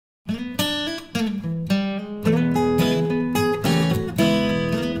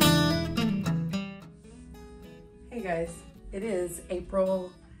It is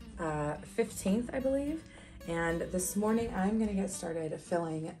April 15th, I believe, and this morning I'm gonna get started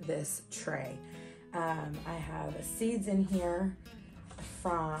filling this tray. I have seeds in here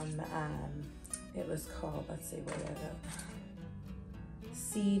from, it was called, let's see, where did it?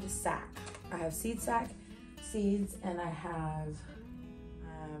 Seed sack. I have seed sack seeds, and I have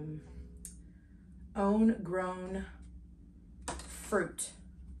own grown fruit.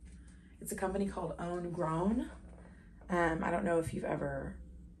 It's a company called Own Grown. I don't know if you've ever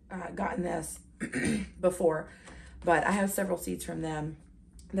gotten this before, but I have several seeds from them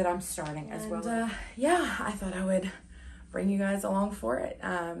that I'm starting as well. Yeah, I thought I would bring you guys along for it.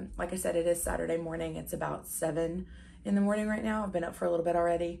 Like I said, it is Saturday morning. It's about 7 in the morning right now. I've been up for a little bit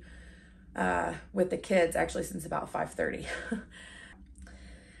already with the kids, actually since about 5:30.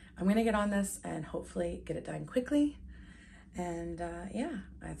 I'm gonna get on this and hopefully get it done quickly. And yeah,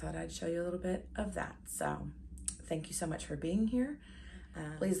 I thought I'd show you a little bit of that. So thank you so much for being here.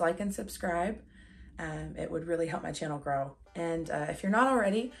 Please like and subscribe. It would really help my channel grow. And if you're not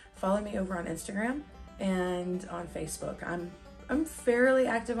already, follow me over on Instagram and on Facebook. I'm fairly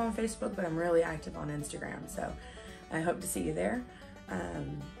active on Facebook, but I'm really active on Instagram. So I hope to see you there.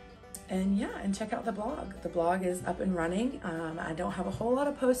 And yeah, and check out the blog. The blog is up and running. I don't have a whole lot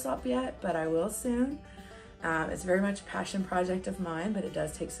of posts up yet, but I will soon. It's very much a passion project of mine, but it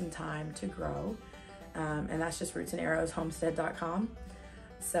does take some time to grow. And that's just rootsandarrowshomestead.com.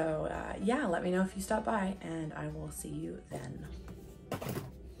 So yeah, let me know if you stop by, and I will see you then.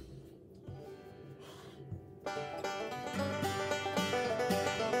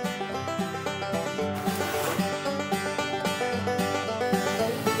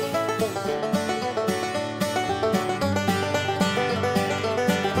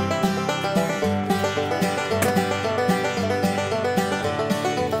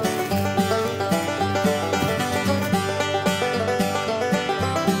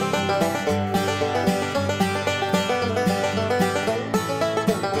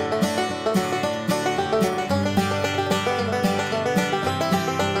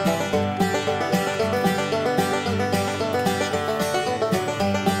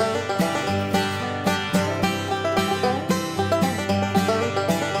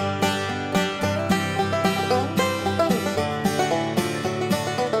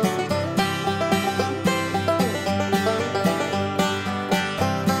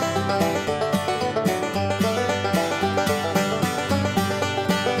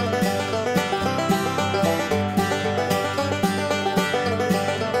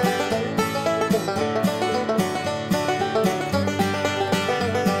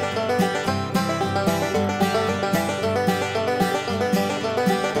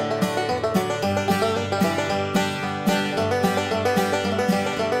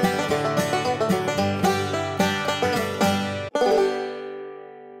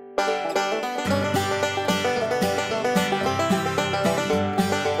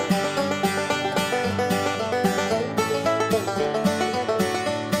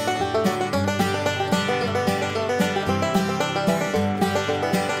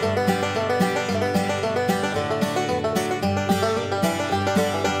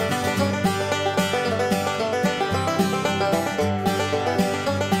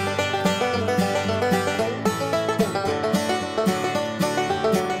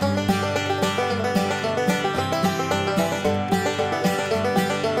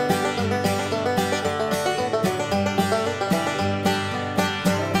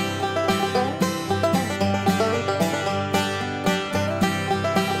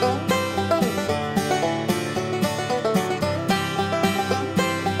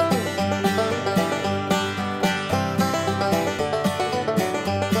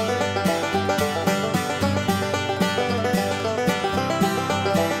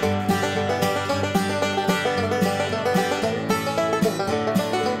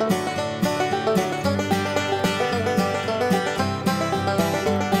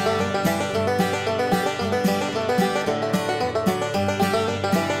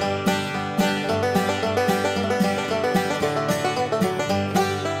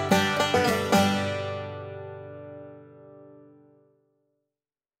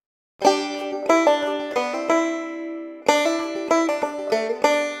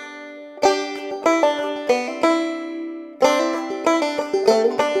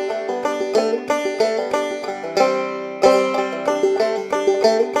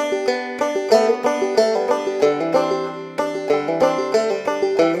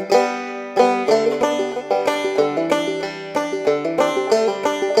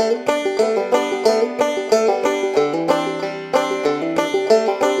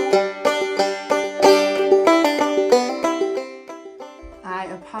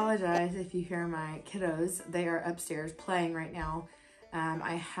 They are upstairs playing right now.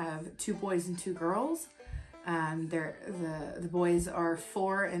 I have 2 boys and 2 girls. The boys are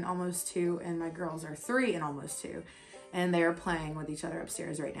 4 and almost 2, and my girls are 3 and almost 2. And they are playing with each other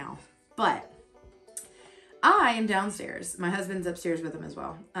upstairs right now. But I am downstairs. My husband's upstairs with them as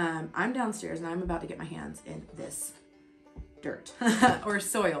well. I'm downstairs and I'm about to get my hands in this dirt or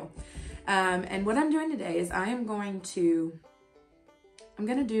soil. And what I'm doing today is I'm going to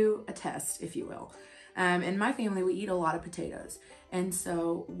do a test, if you will. In my family, we eat a lot of potatoes. And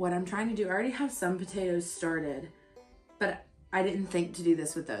so what I'm trying to do, I already have some potatoes started, but I didn't think to do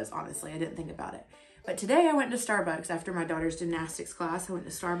this with those, honestly. I didn't think about it. But today I went to Starbucks after my daughter's gymnastics class. I went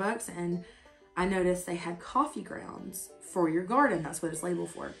to Starbucks and I noticed they had coffee grounds for your garden. That's what it's labeled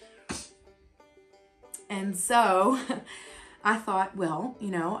for. And so I thought, well,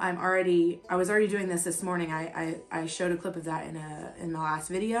 you know, I was already doing this morning. I showed a clip of that in my last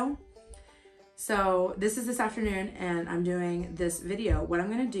video. So this is this afternoon and I'm doing this video. What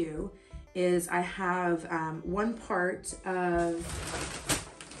I'm going to do is I have 1 part of,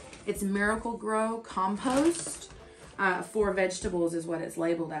 it's Miracle Grow compost for vegetables is what it's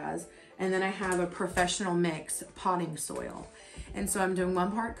labeled as. And then I have a professional mix potting soil. And so I'm doing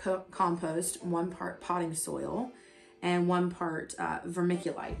 1 part compost, 1 part potting soil, and 1 part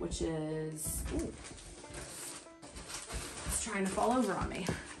vermiculite, which is, ooh, it's trying to fall over on me.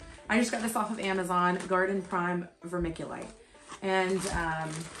 I just got this off of Amazon, Garden Prime vermiculite. And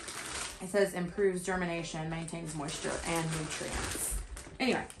it says improves germination, maintains moisture and nutrients.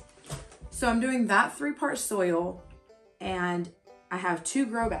 Anyway, so I'm doing that 3-part soil, and I have 2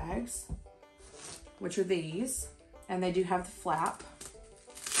 grow bags, which are these, and they do have the flap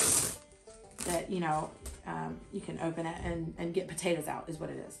that, you know, you can open it and get potatoes out is what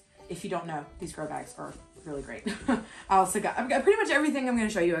it is. If you don't know, these grow bags are really great. I've got pretty much everything I'm going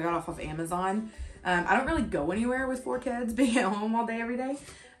to show you I got off of Amazon. I don't really go anywhere with 4 kids being at home all day every day.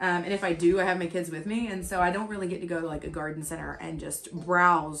 And if I do, I have my kids with me. And so I don't really get to go to like a garden center and just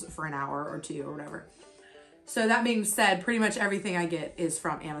browse for an hour or 2 or whatever. So that being said, pretty much everything I get is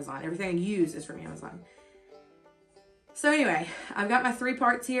from Amazon. Everything I use is from Amazon. So anyway, I've got my 3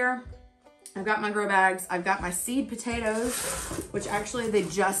 parts here. I've got my grow bags. I've got my seed potatoes, which actually they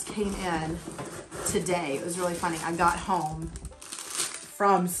just came in today. It was really funny. I got home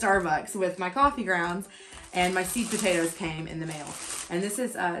from Starbucks with my coffee grounds and my seed potatoes came in the mail. And this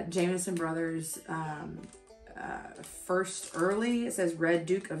is Jameson Brothers First Early. It says Red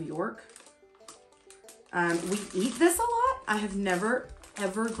Duke of York. We eat this a lot. I have never,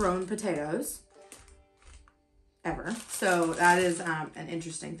 ever grown potatoes. Ever. So that is an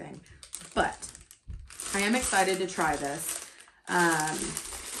interesting thing. But I am excited to try this.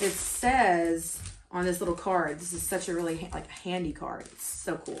 It says on this little card, this is such a really handy card. It's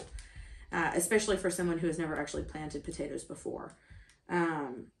so cool. Especially for someone who has never actually planted potatoes before.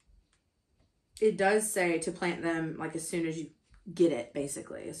 It does say to plant them like as soon as you get it,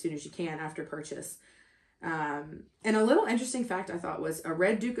 basically, as soon as you can after purchase. And a little interesting fact I thought was a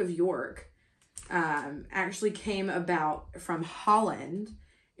Red Duke of York actually came about from Holland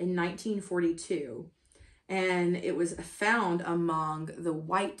in 1942. And it was found among the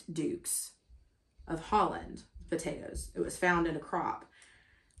white dukes of Holland potatoes. It was found in a crop.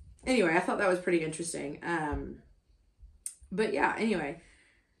 Anyway, I thought that was pretty interesting. But yeah, anyway.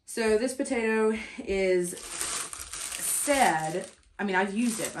 So this potato is said, I mean, I've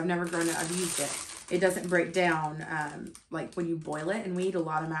used it. I've never grown it. I've used it. It doesn't break down like when you boil it. And we eat a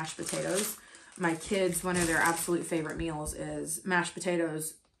lot of mashed potatoes. My kids, one of their absolute favorite meals is mashed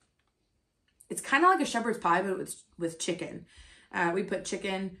potatoes. It's kind of like a shepherd's pie, but with chicken. We put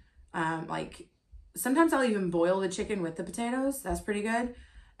chicken, like sometimes I'll even boil the chicken with the potatoes. That's pretty good.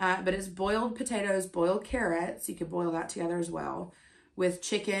 But it's boiled potatoes, boiled carrots. You could boil that together as well. With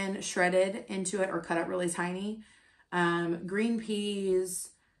chicken shredded into it or cut up really tiny. Green peas.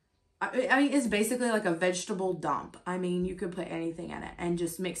 I mean, it's basically like a vegetable dump. I mean, you could put anything in it and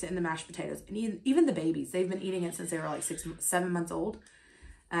just mix it in the mashed potatoes. And even the babies, they've been eating it since they were like 7 months old.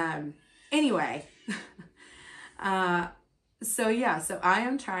 Anyway, so yeah, so I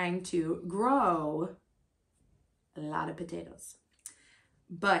am trying to grow a lot of potatoes,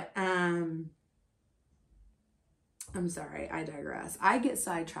 but, I'm sorry, I digress. I get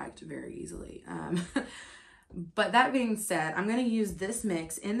sidetracked very easily. But that being said, I'm going to use this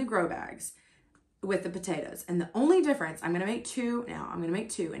mix in the grow bags with the potatoes. And the only difference, I'm going to make 2 now. I'm going to make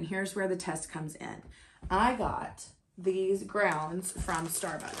 2. And here's where the test comes in. I got these grounds from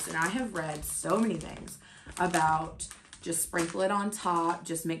Starbucks. And I have read so many things about just sprinkle it on top.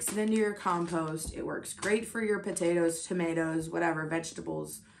 Just mix it into your compost. It works great for your potatoes, tomatoes, whatever,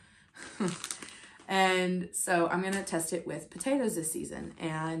 vegetables. And so I'm going to test it with potatoes this season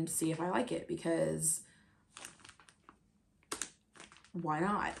and see if I like it, because why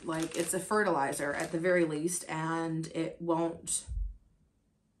not? Like, it's a fertilizer at the very least, and it won't,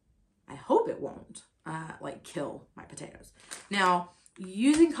 I hope it won't, like kill my potatoes. Now,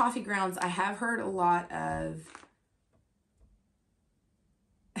 using coffee grounds, I have heard a lot of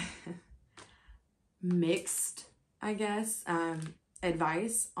mixed, I guess,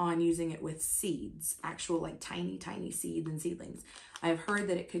 advice on using it with seeds, actual like tiny seeds and seedlings. I've heard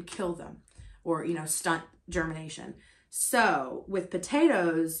that it could kill them or, you know, stunt germination. So with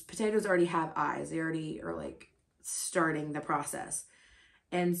potatoes already have eyes. They already are like starting the process.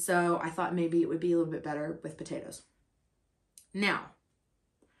 And so I thought maybe it would be a little bit better with potatoes. Now,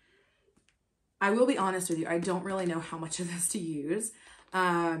 I will be honest with you. I don't really know how much of this to use.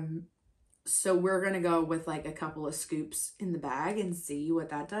 So we're going to go with like a couple of scoops in the bag and see what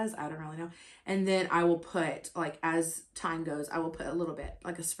that does. I don't really know. And then I will put, like, as time goes, I will put a little bit,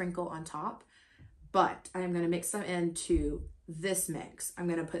 like a sprinkle on top. But I am going to mix them into this mix. I'm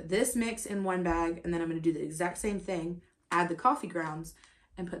going to put this mix in one bag, and then I'm going to do the exact same thing, add the coffee grounds,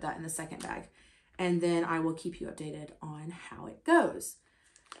 and put that in the second bag. And then I will keep you updated on how it goes.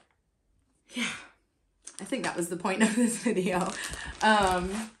 Yeah, I think that was the point of this video.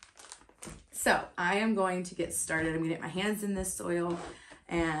 So I am going to get started. I'm going to get my hands in this soil,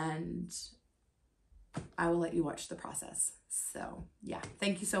 and I will let you watch the process. So yeah,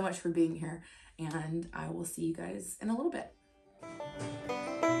 thank you so much for being here, and I will see you guys in a little bit.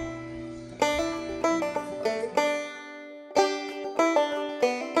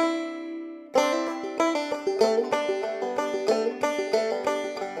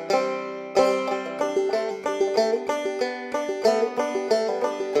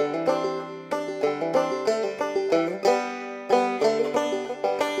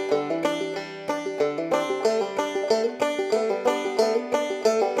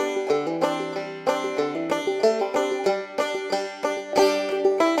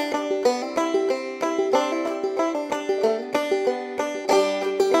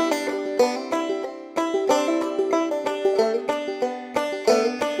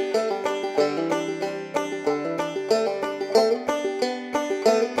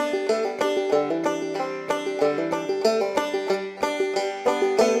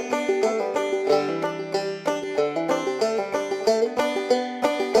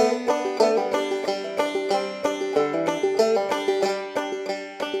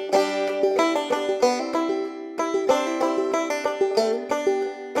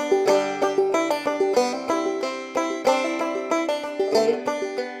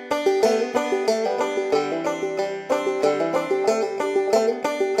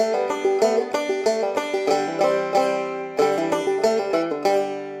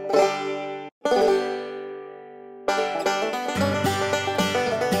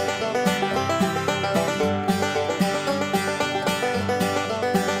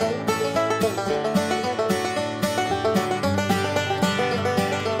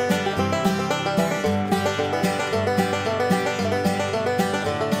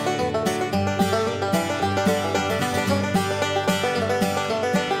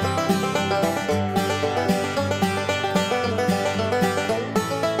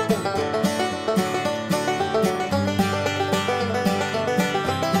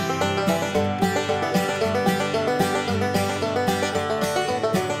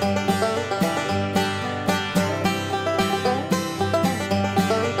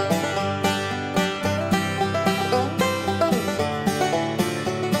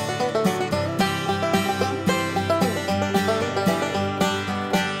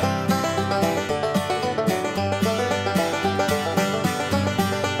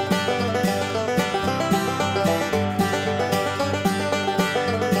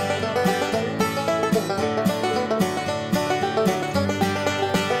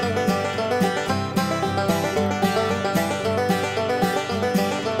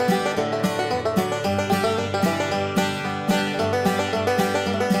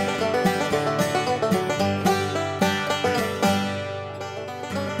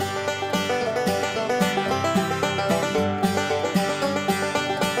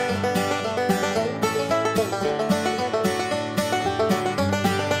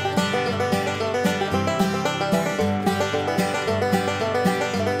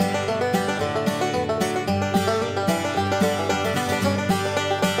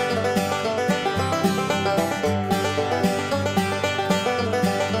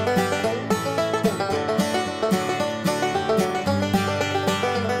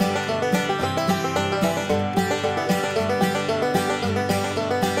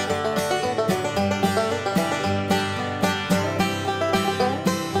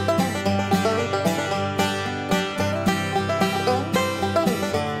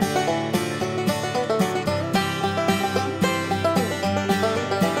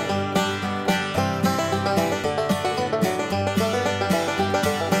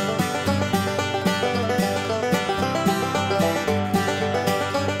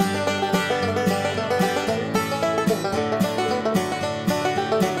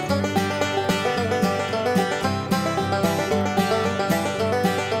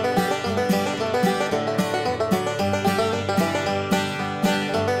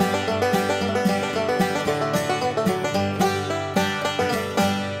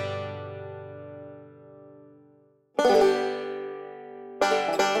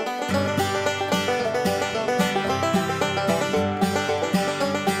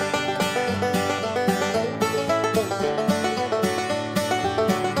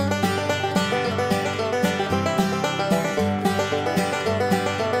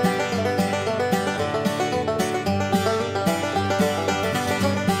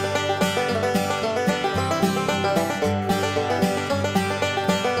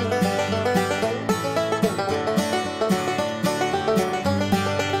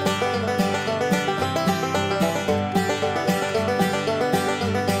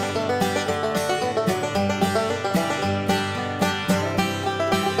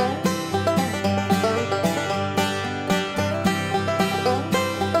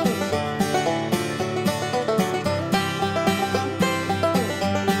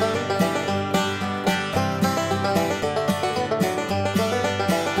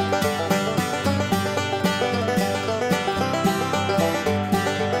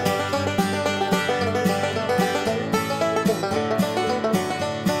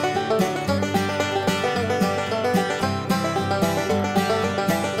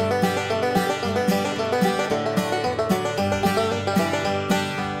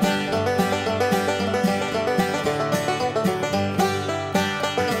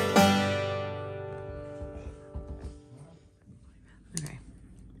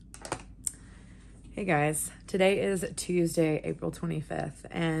 guys, today is Tuesday, April 25th,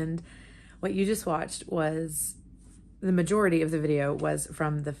 and what you just watched was, the majority of the video was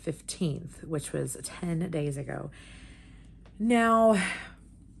from the 15th, which was 10 days ago. Now,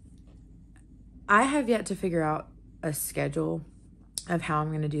 I have yet to figure out a schedule of how I'm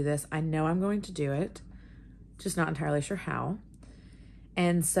going to do this. I know I'm going to do it, just not entirely sure how.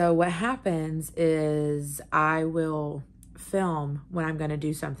 And so what happens is I will film when I'm going to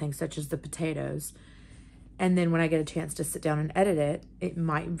do something, such as the potatoes. And then when I get a chance to sit down and edit it, it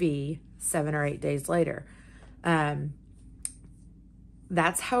might be 7 or 8 days later.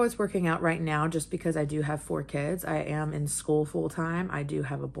 That's how it's working out right now, just because I do have 4 kids. I am in school full time. I do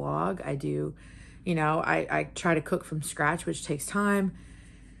have a blog. I do, you know, I try to cook from scratch, which takes time.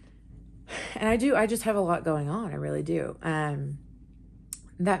 And I just have a lot going on. I really do.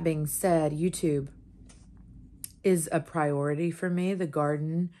 That being said, YouTube is a priority for me. The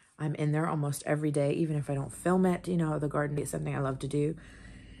garden, I'm in there almost every day, even if I don't film it. You know, the garden is something I love to do.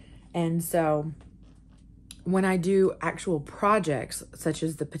 And so when I do actual projects, such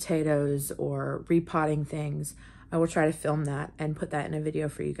as the potatoes or repotting things, I will try to film that and put that in a video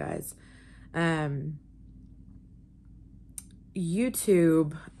for you guys.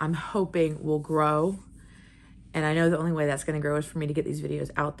 YouTube, I'm hoping, will grow. And I know the only way that's going to grow is for me to get these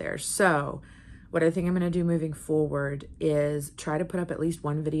videos out there. So what I think I'm going to do moving forward is try to put up at least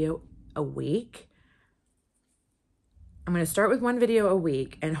 1 video a week. I'm going to start with 1 video a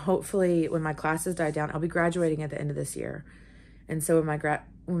week, and hopefully when my classes die down, I'll be graduating at the end of this year. And so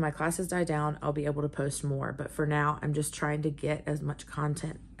when my classes die down, I'll be able to post more. But for now, I'm just trying to get as much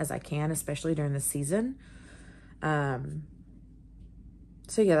content as I can, especially during the season. So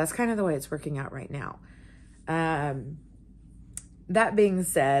yeah, that's kind of the way it's working out right now. That being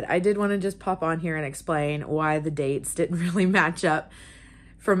said, I did want to just pop on here and explain why the dates didn't really match up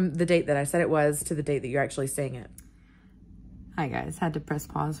from the date that I said it was to the date that you're actually seeing it. Hi guys, had to press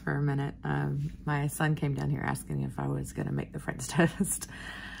pause for a minute. My son came down here asking if I was going to make the French toast,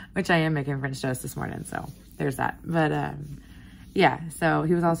 which I am making French toast this morning. So there's that. But, yeah, so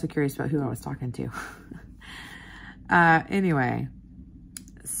he was also curious about who I was talking to. Anyway,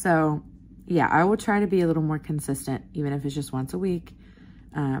 so yeah, I will try to be a little more consistent, even if it's just once a week,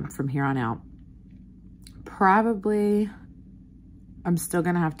 from here on out. Probably, I'm still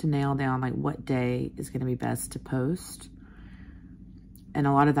going to have to nail down like what day is going to be best to post. And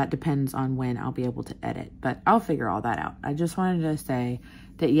a lot of that depends on when I'll be able to edit, but I'll figure all that out. I just wanted to say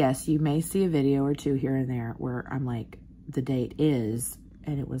that yes, you may see a video or 2 here and there where I'm like, the date is,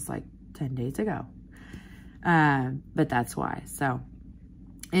 and it was like 10 days ago. But that's why. So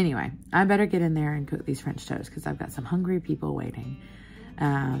anyway, I better get in there and cook these French toasts because I've got some hungry people waiting.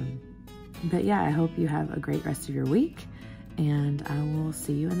 But yeah, I hope you have a great rest of your week, and I will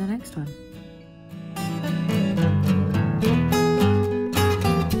see you in the next one.